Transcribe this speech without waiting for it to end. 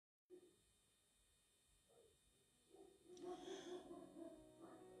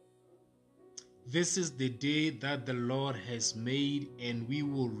This is the day that the Lord has made, and we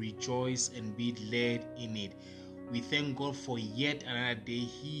will rejoice and be glad in it. We thank God for yet another day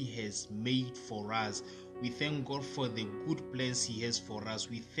He has made for us. We thank God for the good plans He has for us.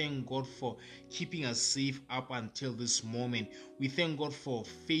 We thank God for keeping us safe up until this moment. We thank God for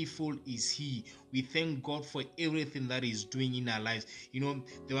faithful is He. We thank God for everything that He's doing in our lives. The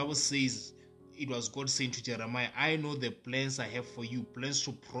Bible says, it was God saying to Jeremiah, I know the plans I have for you, plans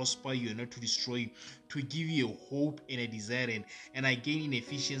to prosper you and not to destroy you, to give you a hope and a desire. And again in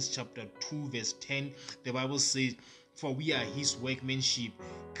Ephesians chapter 2 verse 10, the Bible says, for we are His workmanship,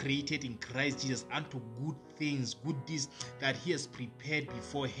 created in Christ Jesus unto good things, good deeds that He has prepared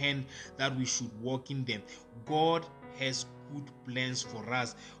beforehand that we should walk in them. God has good plans for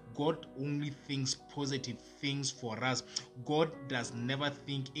us. God only thinks positive things for us. God does never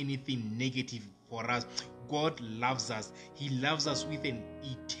think anything negative for us. God loves us. He loves us with an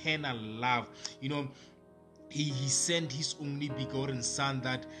eternal love. He sent His only begotten Son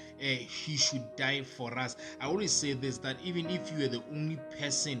that He should die for us. I always say this, that even if you are the only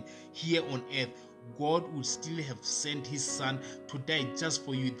person here on earth, God would still have sent His Son to die just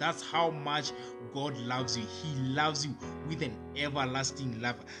for you. That's how much God loves you. He loves you with an everlasting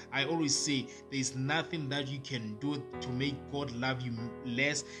love. I always say there's nothing that you can do to make God love you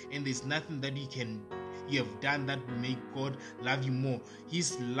less, and there's nothing that you have done that will make God love you more.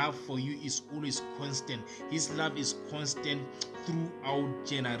 His love for you is always constant. His love is constant throughout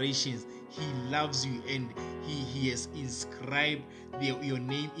generations. He loves you, and he has inscribed your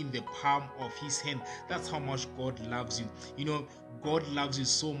name in the palm of His hand. That's how much God loves you. God loves you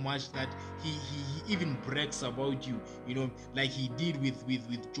so much that he even brags about you, like He did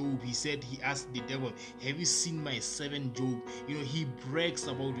with Job. He said, He asked the devil, have you seen my servant Job? He brags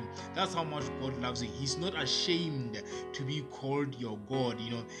about him. That's how much God loves you. He's not ashamed to be called your God.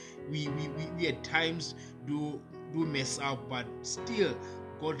 We at times do mess up, but still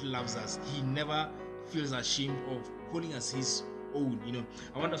God loves us. He never feels ashamed of calling us His own.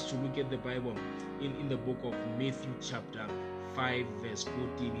 I want us to look at the Bible in the book of Matthew chapter 5 verse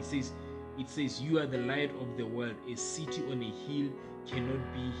 14. It says, you are the light of the world. A city on a hill cannot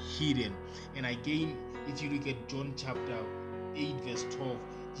be hidden. And again, if you look at John chapter 8 verse 12,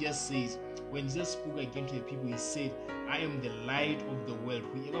 Jesus says, when Jesus spoke again to the people, He said, I am the light of the world.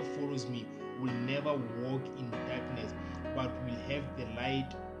 Whoever follows me will never walk in darkness, but will have the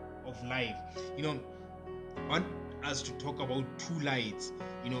light of life. I want us to talk about two lights.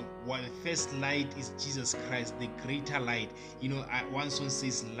 One, the first light is Jesus Christ, the greater light. One song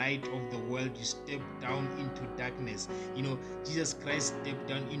says, light of the world, you step down into darkness. Jesus Christ stepped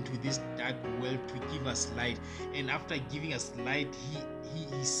down into this dark world to give us light, and after giving us light,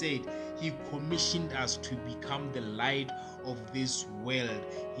 he said He commissioned us to become the light of this world.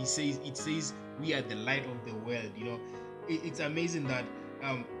 It says we are the light of the world. It's amazing that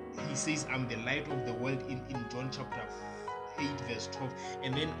He says, I'm the light of the world in John chapter 8 verse 12,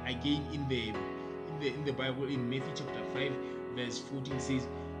 and then again in the Bible in Matthew chapter 5 verse 14 says,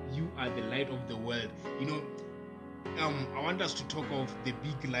 you are the light of the world. I want us to talk of the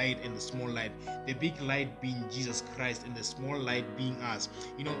big light and the small light. The big light being Jesus Christ, and the small light being us.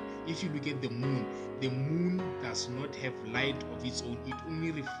 If you look at the moon does not have light of its own. It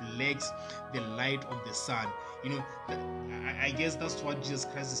only reflects the light of the sun. I guess that's what Jesus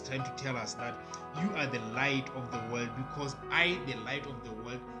Christ is trying to tell us, that you are the light of the world, because I, the light of the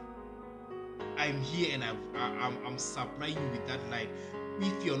world, I'm here, and I'm supplying you with that light.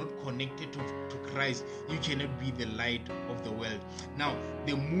 If you're not connected to Christ, you cannot be the light of the world. Now,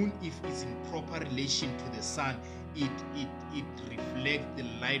 the moon, if it's in proper relation to the sun, it reflects the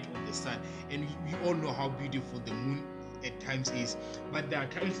light of the sun, and we all know how beautiful the moon at times is. But there are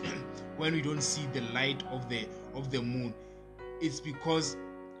times when we don't see the light of the moon. It's because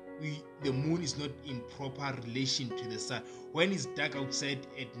the moon is not in proper relation to the sun. When it's dark outside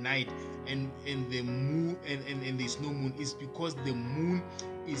at night and the moon and there's no moon, it's because the moon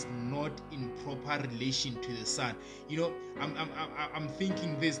is not in proper relation to the sun. I'm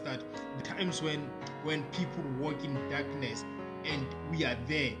thinking this, that the times when people walk in darkness and we are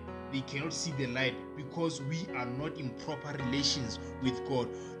there, they cannot see the light because we are not in proper relations with God.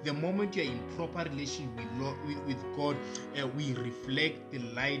 The moment you are in proper relation with God, we reflect the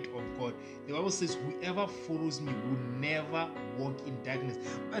light of God. The Bible says, whoever follows me will never walk in darkness.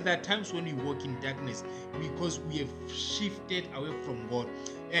 But there are times when we walk in darkness because we have shifted away from God.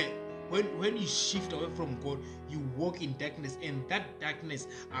 When you shift away from God, you walk in darkness, and that darkness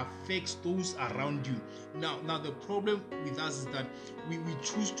affects those around you. Now the problem with us is that we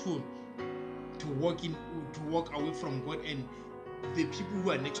choose to walk away from God, and the people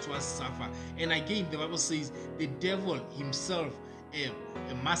who are next to us suffer. And again, the Bible says the devil himself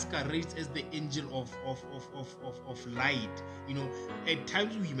masquerades as the angel of light. At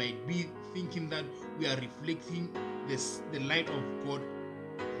times we might be thinking that we are reflecting the light of God,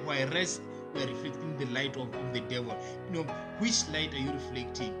 whereas we are reflecting the light of the devil. Which light are you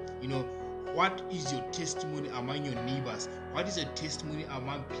reflecting? What is your testimony among your neighbors? What is your testimony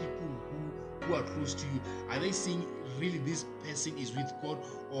among people who are close to you? Are they saying really this person is with God,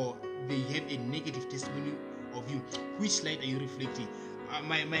 or they have a negative testimony of you? Which light are you reflecting?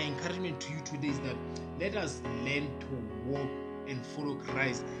 My encouragement to you today is that let us learn to walk and follow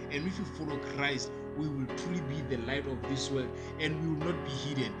Christ. And if you follow Christ, we will truly be the light of this world, and we will not be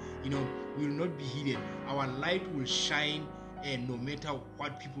hidden. We will not be hidden. Our light will shine, and no matter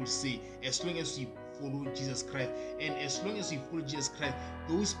what people say, as long as we follow Jesus Christ, and as long as we follow Jesus Christ,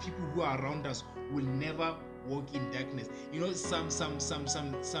 those people who are around us will never walk in darkness.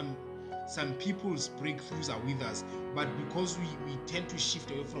 Some people's breakthroughs are with us, but because we tend to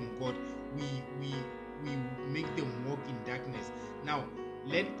shift away from God, we make them walk in darkness. Now,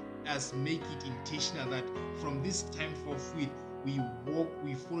 let us make it intentional that from this time forth we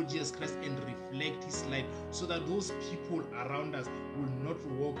follow Jesus Christ and reflect His light, so that those people around us will not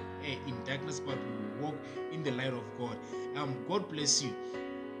walk in darkness, but will walk in the light of God. God bless you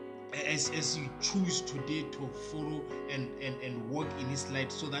as you choose today to follow and walk in His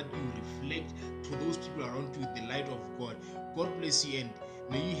light, so that you reflect to those people around you the light of God. God bless you, and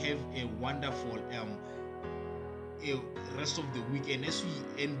may you have a wonderful rest of the week. And as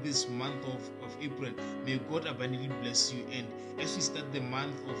we end this month of April, may God abundantly bless you. And as we start the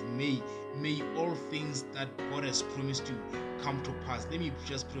month of May, may all things that God has promised you come to pass. Let me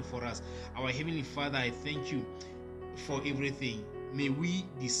just pray for us. Our Heavenly Father, I thank you for everything. May we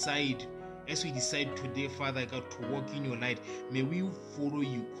decide, as we decide today, Father God, to walk in your light, may we follow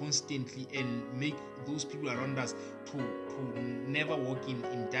you constantly and make those people around us to never walk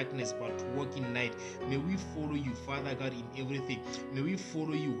in darkness, but to walk in light. May we follow you, Father God, in everything. May we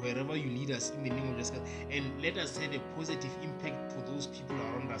follow you wherever you lead us, in the name of Jesus Christ. And let us have a positive impact to those people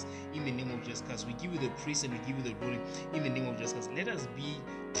around us, in the name of Jesus Christ. We give you the praise and we give you the glory, in the name of Jesus Christ. Let us be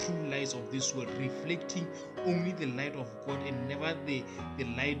true lights of this world, reflecting only the light of God and never the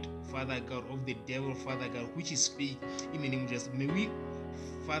light, Father God, of the devil, Father God, which is fake, in the name of Jesus. May we,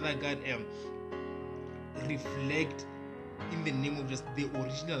 Father God, reflect, in the name of just the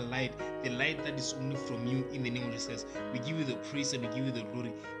original light, the light that is only from you, in the name of Jesus. We give you the praise and we give you the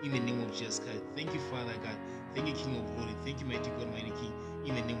glory, in the name of Jesus Christ. Thank you, Father God. Thank you, King of glory. Thank you, mighty God, mighty King,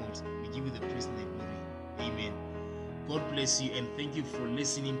 in the name of Jesus. We give you the praise and the glory. Amen. God bless you, and thank you for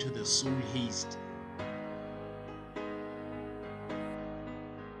listening to the Soul Haste.